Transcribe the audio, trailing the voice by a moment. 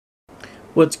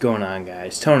What's going on,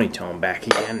 guys? Tony Tone back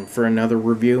again for another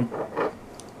review.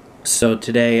 So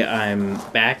today I'm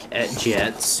back at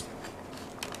Jet's.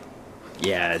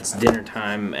 Yeah, it's dinner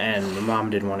time and my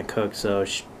mom didn't want to cook, so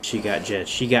she got Jet's.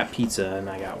 She got pizza and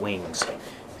I got wings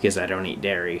because I don't eat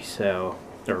dairy, so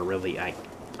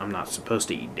I'm not supposed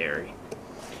to eat dairy.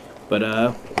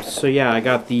 But so yeah, I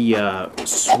got the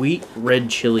sweet red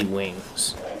chili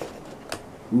wings.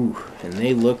 Ooh, and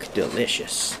they look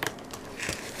delicious.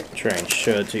 Try and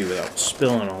show it to you without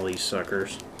spilling all these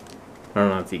suckers. I don't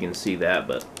know if you can see that,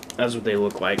 but that's what they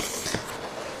look like.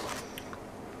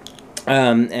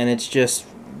 And it's just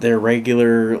their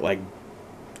regular, like,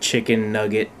 chicken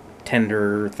nugget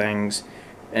tender things,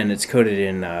 and it's coated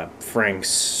in Frank's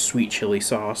sweet chili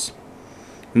sauce.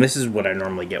 And this is what I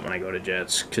normally get when I go to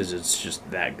Jet's, because it's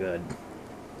just that good.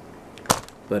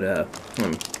 But,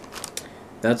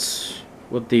 that's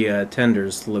what the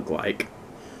tenders look like.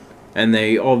 And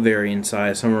they all vary in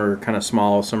size. Some are kind of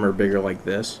small, some are bigger like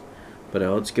this. But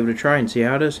let's give it a try and see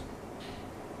how it is.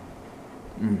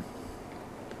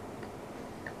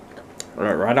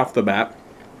 Alright, right off the bat,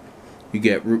 you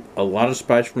get a lot of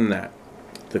spice from that.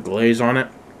 The glaze on it.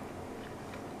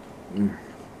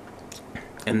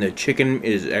 And the chicken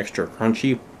is extra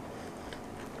crunchy.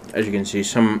 As you can see,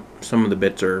 some of the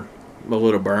bits are a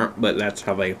little burnt, but that's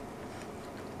how they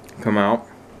come out.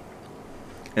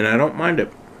 And I don't mind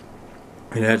it.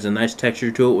 It has a nice texture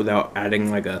to it without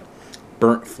adding like a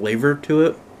burnt flavor to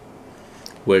it,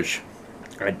 which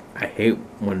I hate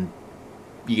when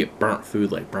you get burnt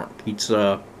food like burnt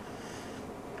pizza.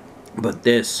 But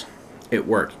this, it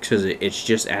works because it's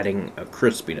just adding a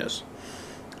crispiness.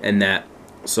 And that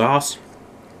sauce,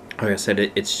 like I said,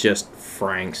 it's just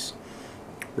Frank's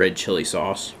red chili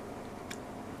sauce.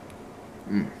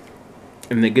 And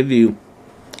they give you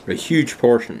a huge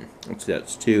portion.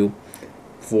 That's 2,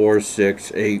 4,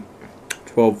 6, 8,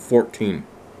 12, 14.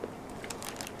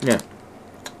 Yeah.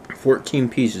 14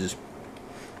 pieces.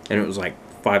 And it was like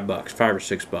 $5, $5 or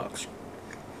 $6.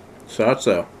 So that's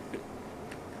a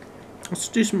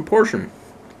decent portion.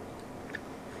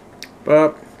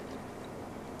 But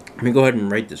let me go ahead and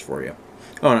rate this for you.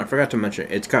 Oh, and I forgot to mention,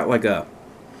 it's got like a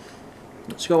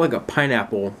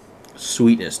pineapple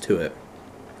sweetness to it.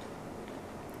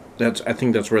 I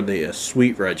think that's where the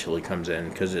sweet red chili comes in,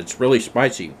 because it's really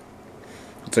spicy.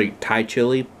 It's like Thai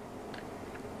chili,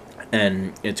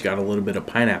 and it's got a little bit of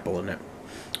pineapple in it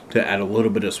to add a little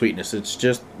bit of sweetness. It's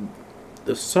just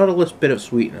the subtlest bit of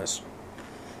sweetness.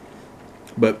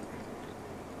 But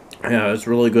yeah, it's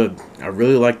really good. I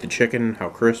really like the chicken, how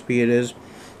crispy it is.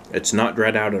 It's not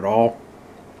dried out at all.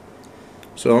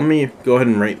 So let me go ahead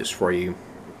and rate this for you.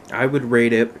 I would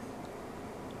rate it,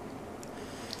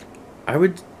 I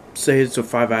would say it's a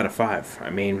 5 out of 5. I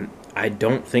mean, I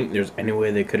don't think there's any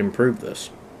way they could improve this.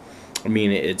 I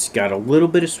mean, it's got a little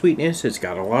bit of sweetness, it's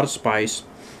got a lot of spice.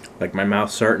 Like, my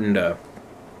mouth's starting to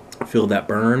feel that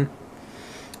burn.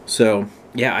 So,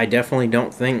 yeah, I definitely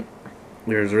don't think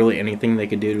there's really anything they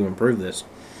could do to improve this.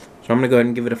 So I'm going to go ahead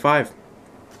and give it a 5.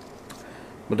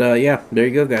 But, yeah, there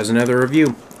you go, guys. Another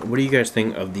review. What do you guys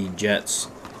think of the Jet's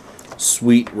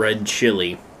sweet red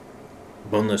chili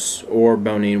boneless or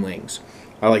bone-in wings?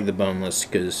 I like the boneless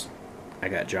because I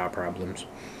got jaw problems.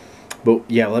 But,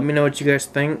 yeah, let me know what you guys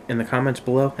think in the comments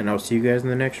below, and I'll see you guys in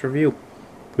the next review.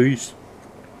 Peace.